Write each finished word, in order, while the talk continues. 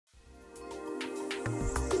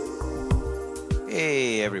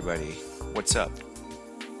Hey everybody, what's up?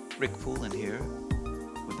 Rick Poulin here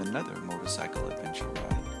with another motorcycle adventure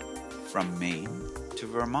ride from Maine to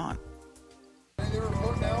Vermont.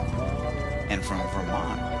 And from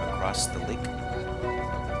Vermont across the lake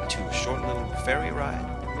to a short little ferry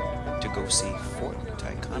ride to go see Fort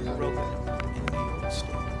Ticonderoga in New York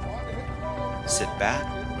State. Sit back,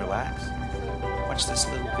 relax, watch this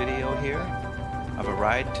little video here of a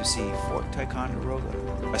ride to see Fort Ticonderoga,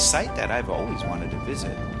 a site that I've always wanted to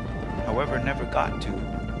visit, however never got to,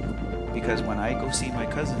 because when I go see my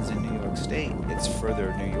cousins in New York State, it's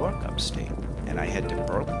further New York upstate, and I head to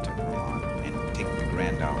Burlington, Vermont, and take the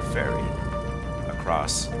Grand Isle ferry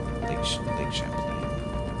across Lake Champlain.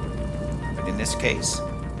 But in this case,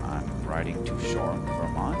 I'm riding to Shoreham,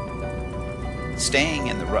 Vermont. Staying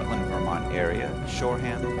in the Rutland, Vermont area,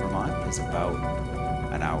 Shoreham, Vermont is about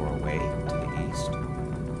an hour away to the east,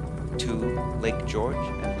 to Lake George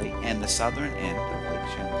and the southern end of Lake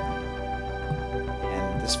Champlain.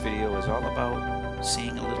 And this video is all about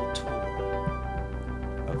seeing a little tour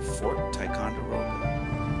of Fort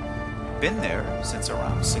Ticonderoga. Been there since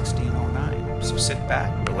around 1609, so sit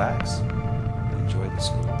back, relax, and enjoy this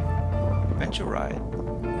little adventure ride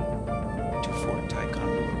to Fort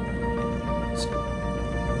Ticonderoga in New York State.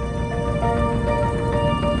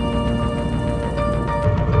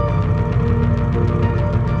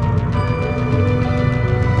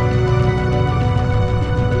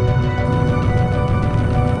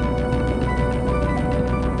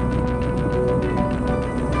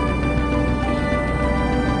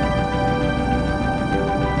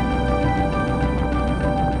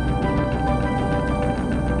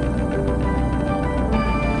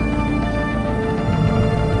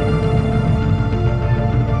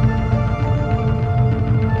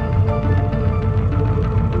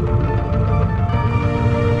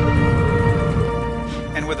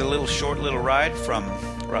 Short little ride from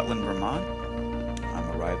Rutland, Vermont. I'm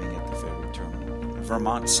arriving at the ferry terminal,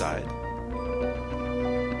 Vermont side.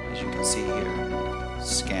 As you can see here,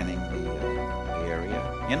 scanning the area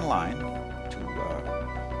in line to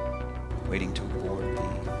waiting to board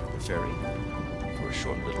the ferry for a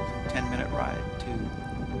short little 10-minute ride to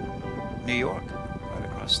New York, right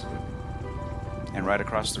across the river. And right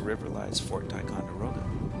across the river lies Fort Ticonderoga,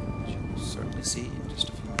 which you will certainly see in just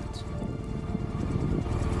a few minutes.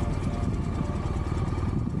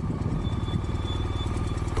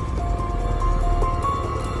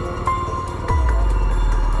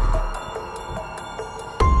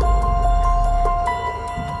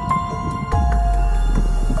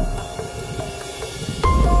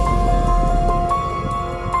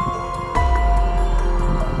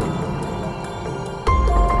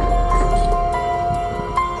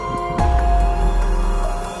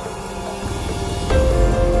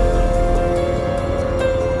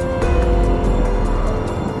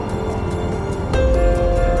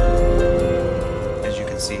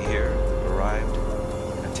 See here, arrived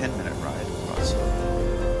in a 10-minute ride across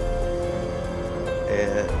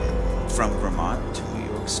from Vermont to New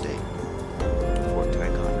York State. Fort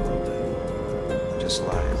Ticonderoga just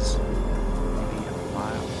lies maybe a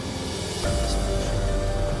mile from this location.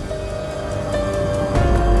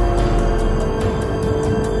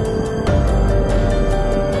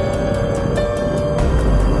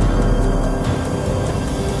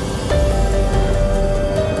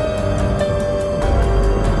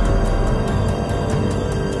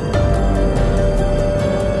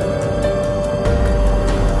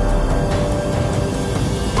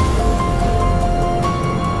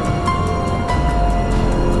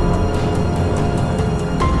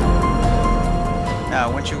 Now,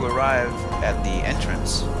 once you arrive at the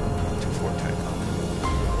entrance to Fort Ticonderoga,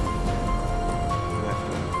 you have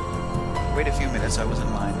to wait a few minutes. I was in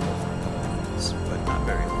line for a couple of minutes, but not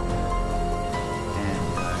very long. And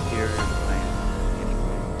here I am getting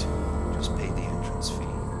ready to just pay the entrance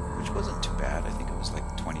fee, which wasn't too bad. I think it was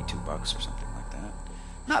like $22 or something like that.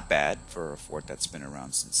 Not bad for a fort that's been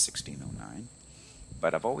around since 1609.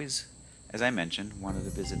 But I've always, as I mentioned, wanted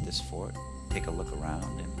to visit this fort, take a look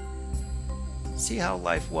around, and see how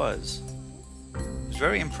life was. I was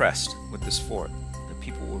very impressed with this fort. The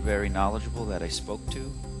people were very knowledgeable that I spoke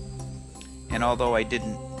to. And although I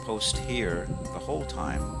didn't post here the whole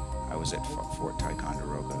time I was at Fort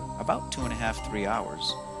Ticonderoga, about 2.5, 3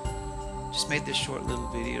 hours, just made this short little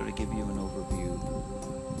video to give you an overview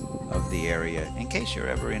of the area in case you're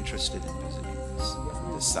ever interested in visiting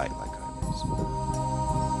this site like I was.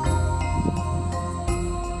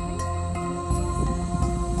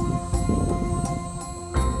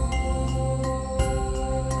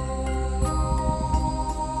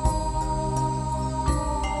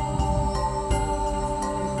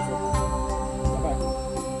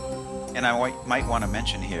 And I might want to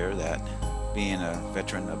mention here that being a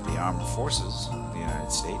veteran of the Armed Forces of the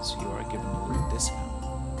United States, you are given a little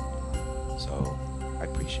discount. So I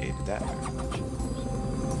appreciated that very much.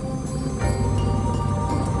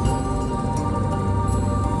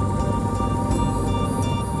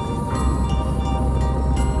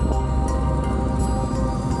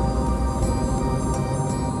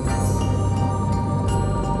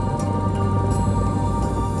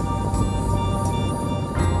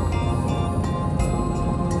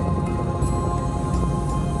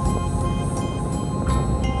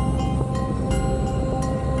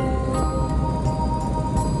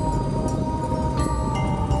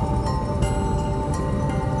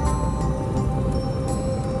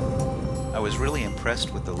 I was really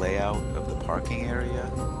impressed with the layout of the parking area.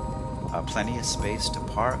 Plenty of space to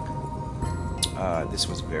park. This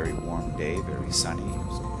was a very warm day, very sunny. It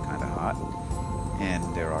was kind of hot.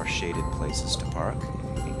 And there are shaded places to park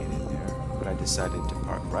if you can get in there. But I decided to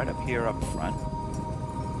park right up here up front.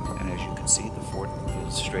 And as you can see, the fort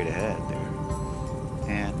is straight ahead there.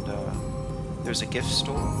 And there's a gift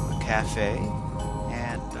store, a cafe,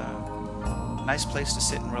 and a nice place to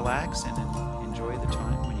sit and relax and enjoy the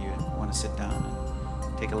time when you want to sit down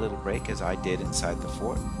and take a little break, as I did inside the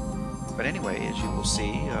fort. But anyway, as you will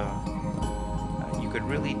see, you could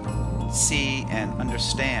really see and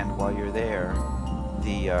understand while you're there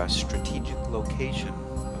the strategic location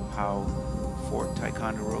of how Fort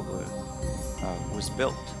Ticonderoga was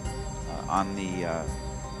built on the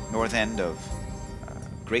north end of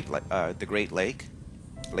the Great Lake,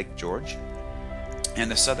 Lake George,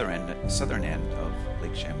 and the southern end of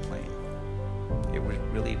Lake Champlain. It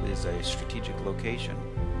really is a strategic location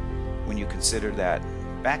when you consider that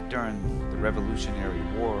back during the Revolutionary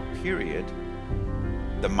War period,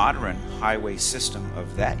 the modern highway system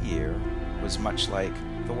of that year was much like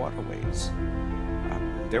the waterways.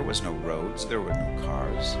 There was no roads, there were no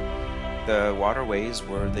cars. The waterways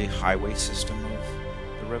were the highway system of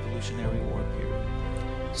the Revolutionary War period.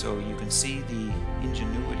 So you can see the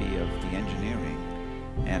ingenuity of the engineering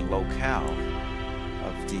and locale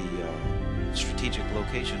of the strategic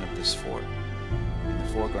location of this fort. In the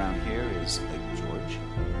foreground here is Lake George,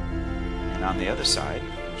 and on the other side,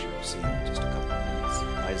 which you will see in just a couple of minutes,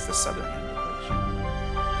 lies the southern end of Lake Champlain.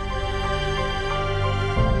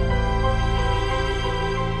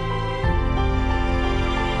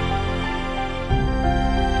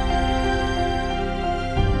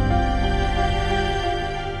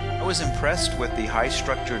 I was impressed with the high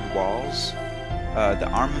structured walls. The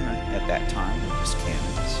armament at that time were just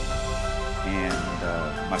cannons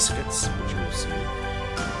and muskets, which you will see.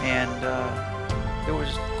 And there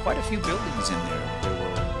was quite a few buildings in there. There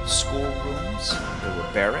were school rooms, there were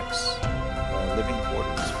barracks, living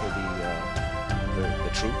quarters for the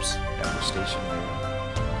troops that were stationed there.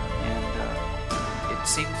 And it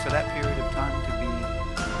seemed for that period of time to be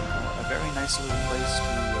a very nice little place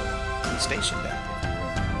to be stationed at if you were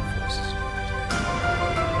in the armed forces.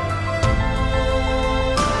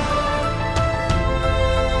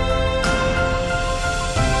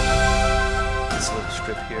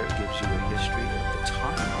 Strip here gives you a history of the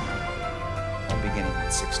timeline beginning in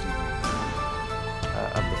 1609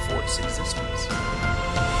 of the fort's existence.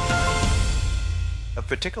 Of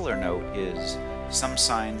particular note is some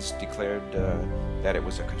signs declared that it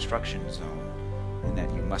was a construction zone and that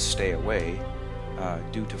you must stay away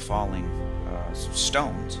due to falling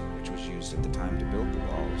stones, which was used at the time to build the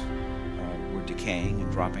walls, were decaying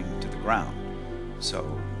and dropping to the ground. So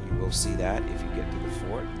you will see that if you get to the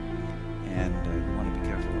fort. And you want to be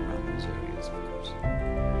careful around those areas, of course.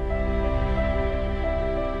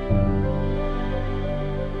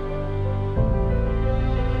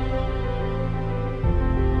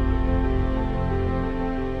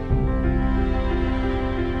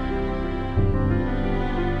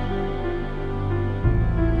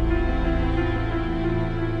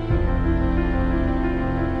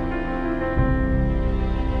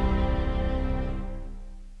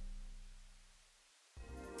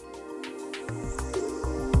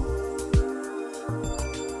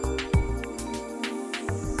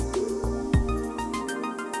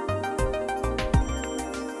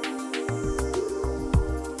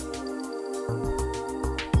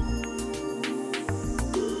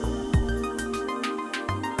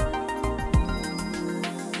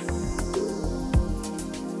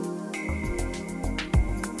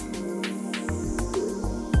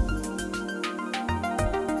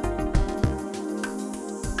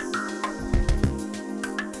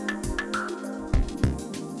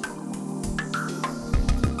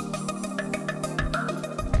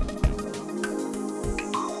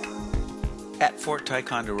 At Fort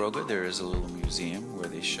Ticonderoga, there is a little museum where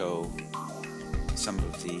they show some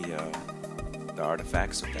of the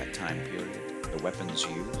artifacts of that time period, the weapons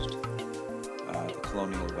used, the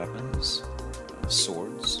colonial weapons,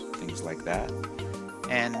 swords, things like that.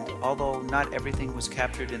 And although not everything was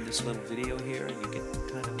captured in this little video here, you get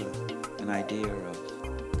kind of an idea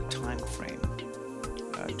of the time frame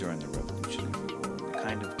during the Revolutionary War, the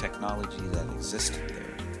kind of technology that existed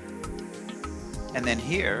there. And then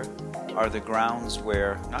here are the grounds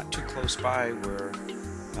where, not too close by, where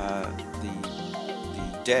the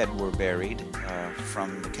dead were buried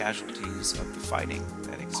from the casualties of the fighting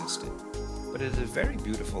that existed. But it is a very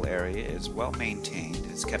beautiful area. It's well maintained.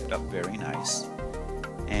 It's kept up very nice.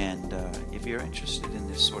 And if you're interested in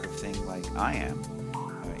this sort of thing like I am,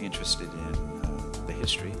 interested in the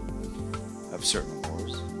history of certain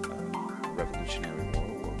wars, Revolutionary War,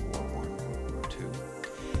 World War I, World War II,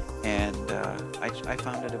 and I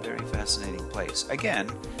found it a very fascinating place. Again,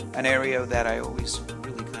 an area that I always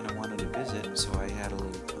really kind of wanted to visit, so I had a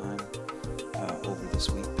little time over this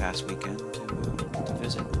past weekend to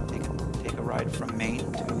visit. Take a ride from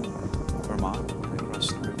Maine to Vermont and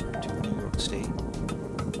across the river to New York State,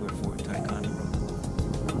 where Fort Ticonderoga.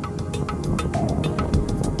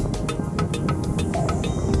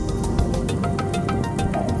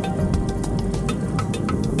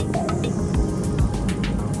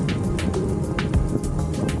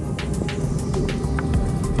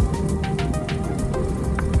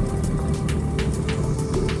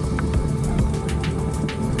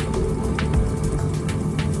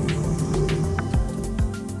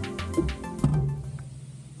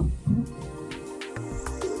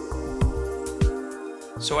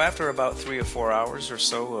 So after about 3 or 4 hours or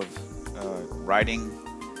so of riding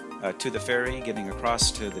to the ferry, getting across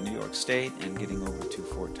to the New York State, and getting over to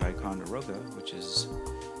Fort Ticonderoga, which is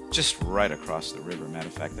just right across the river. Matter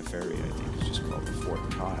of fact, the ferry, I think, is just called the Fort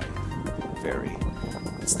Ti Ferry.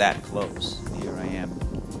 It's that close. Here I am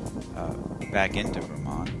back into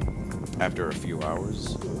Vermont after a few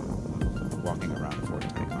hours walking around Fort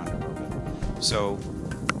Ticonderoga. So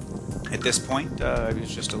at this point, it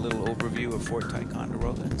was just a little overview of Fort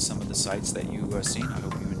Ticonderoga and some of the sites that you've seen. I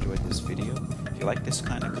hope you enjoyed this video. If you like this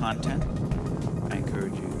kind of content, I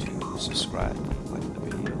encourage you to subscribe, like the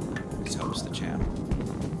video. This helps the channel.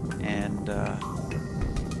 And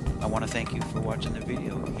I want to thank you for watching the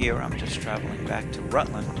video. Here I'm just traveling back to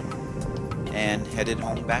Rutland and headed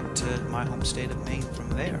home back to my home state of Maine from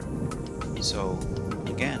there. So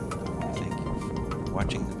again, I want to thank you for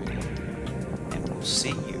watching the video, and we'll see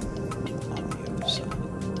you